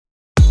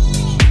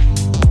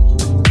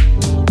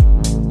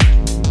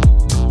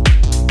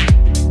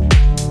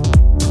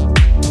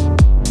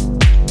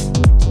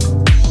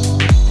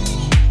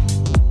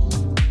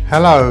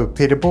Hello,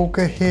 Peter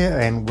Bulker here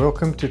and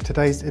welcome to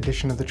today's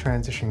edition of the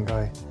Transition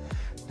Guy.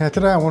 Now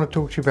today I want to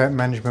talk to you about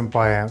management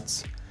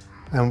buyouts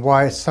and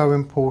why it's so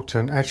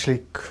important,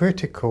 actually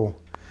critical,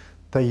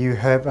 that you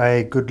have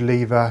a good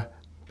leaver,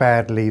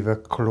 bad leaver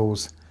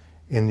clause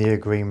in the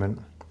agreement.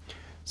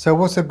 So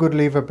what's a good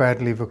leaver,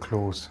 bad leaver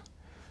clause?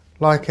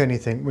 Like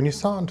anything, when you're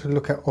starting to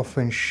look at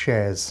offering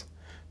shares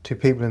to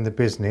people in the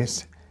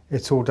business,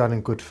 it's all done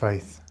in good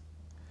faith.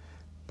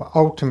 But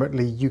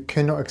ultimately, you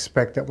cannot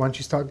expect that once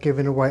you start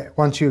giving away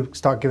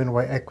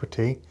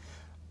equity,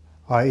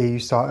 i.e. you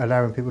start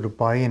allowing people to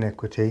buy in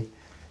equity,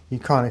 you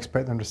can't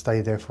expect them to stay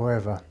there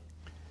forever.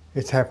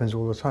 It happens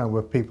all the time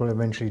where people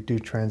eventually do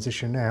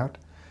transition out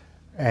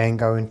and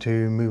going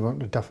to move on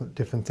to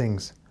different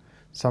things.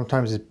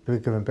 Sometimes it's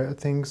bigger and better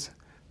things.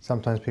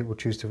 Sometimes people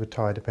choose to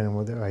retire depending on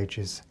what their age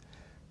is.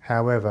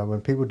 However, when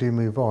people do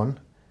move on,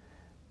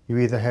 you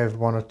either have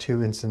one or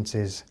two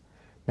instances.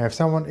 Now, if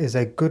someone is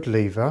a good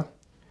leaver,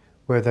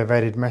 where they've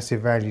added massive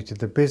value to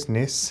the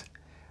business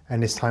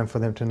and it's time for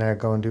them to now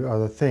go and do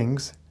other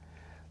things,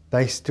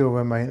 they still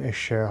remain a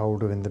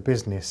shareholder in the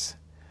business,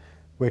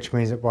 which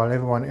means that while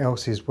everyone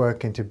else is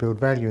working to build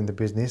value in the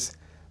business,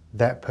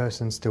 that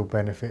person still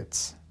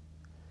benefits.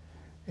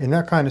 In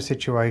that kind of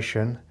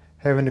situation,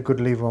 having a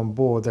good leaver on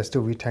board that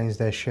still retains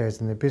their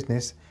shares in the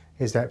business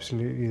is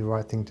absolutely the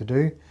right thing to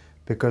do,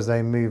 because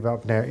they move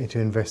up now into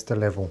investor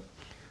level.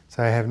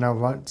 So they have no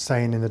right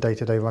saying in the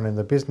day-to-day running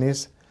the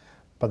business,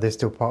 but they're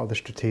still part of the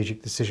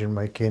strategic decision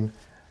making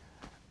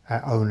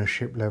at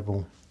ownership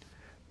level.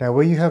 Now,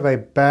 where you have a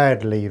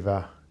bad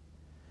leaver,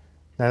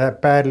 now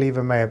that bad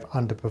leaver may have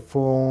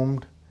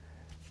underperformed,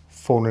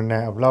 fallen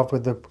out of love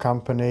with the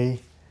company,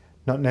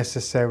 not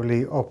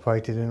necessarily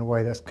operated in a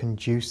way that's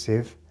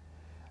conducive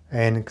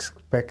and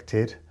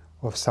expected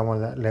of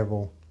someone at that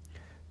level.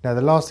 Now,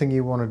 the last thing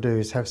you want to do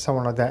is have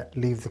someone like that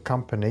leave the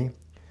company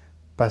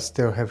but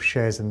still have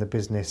shares in the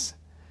business,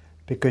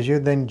 because you're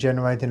then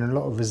generating a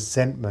lot of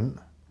resentment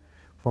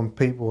from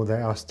people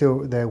that are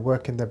still there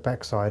working their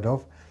backside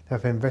off, that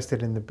have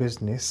invested in the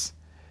business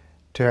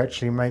to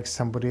actually make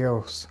somebody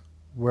else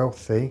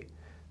wealthy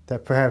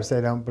that perhaps they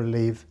don't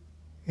believe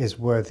is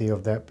worthy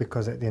of that,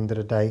 because at the end of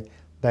the day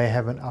they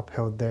haven't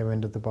upheld their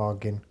end of the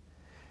bargain.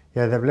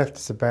 Yeah, they've left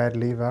us a bad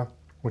lever,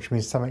 which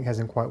means something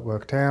hasn't quite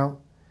worked out.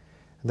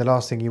 And the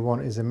last thing you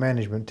want is a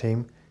management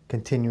team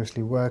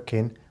continuously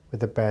working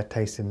with a bad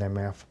taste in their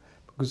mouth,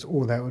 because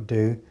all that will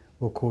do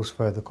will cause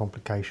further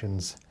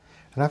complications.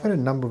 And I've had a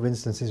number of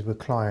instances with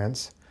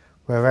clients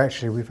where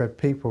actually we've had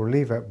people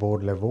leave at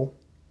board level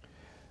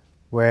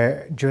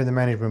where during the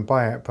management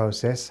buyout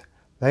process,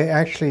 they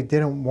actually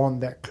didn't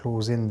want that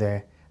clause in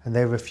there and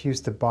they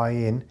refused to buy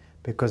in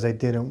because they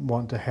didn't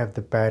want to have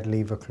the bad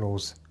leaver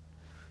clause.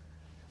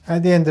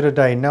 At the end of the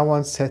day, no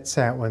one sets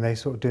out when they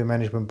sort of do a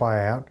management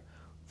buyout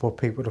for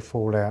people to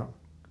fall out,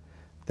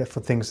 that for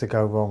things to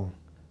go wrong.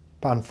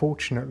 But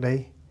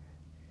unfortunately,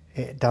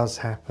 it does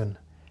happen.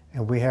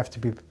 And we have to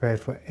be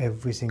prepared for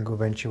every single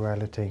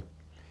eventuality.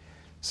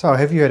 So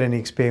have you had any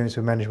experience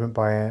with management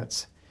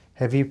buyouts?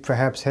 Have you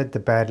perhaps had the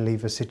bad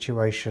leaver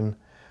situation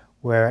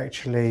where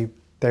actually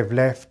they've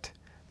left,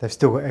 they've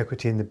still got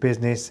equity in the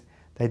business,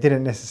 they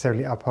didn't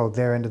necessarily uphold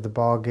their end of the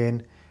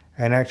bargain,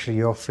 and actually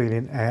you're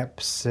feeling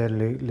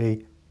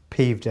absolutely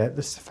peeved at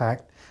the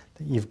fact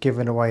that you've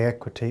given away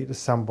equity to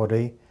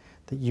somebody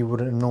that you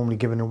wouldn't have normally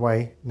given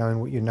away knowing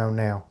what you know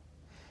now?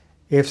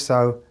 If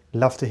so,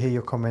 love to hear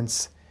your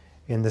comments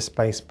in the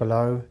space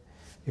below.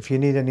 If you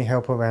need any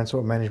help around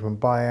sort of management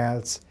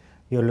buyouts,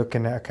 you're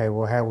looking at, okay,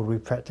 well, how would we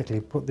practically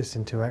put this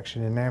into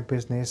action in our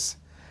business?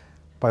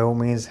 By all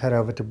means, head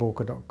over to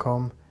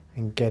bulker.com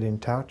and get in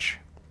touch.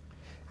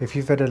 If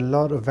you've had a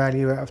lot of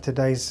value out of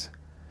today's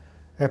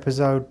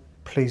episode,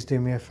 please do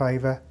me a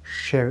favor,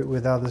 share it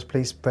with others,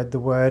 please spread the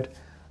word,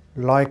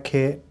 like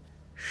it,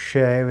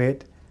 share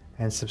it,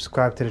 and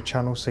subscribe to the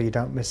channel so you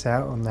don't miss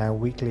out on our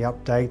weekly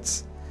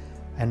updates.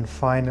 And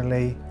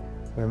finally,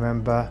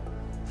 remember,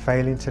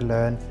 failing to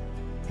learn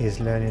is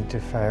learning to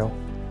fail.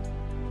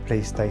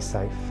 Please stay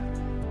safe.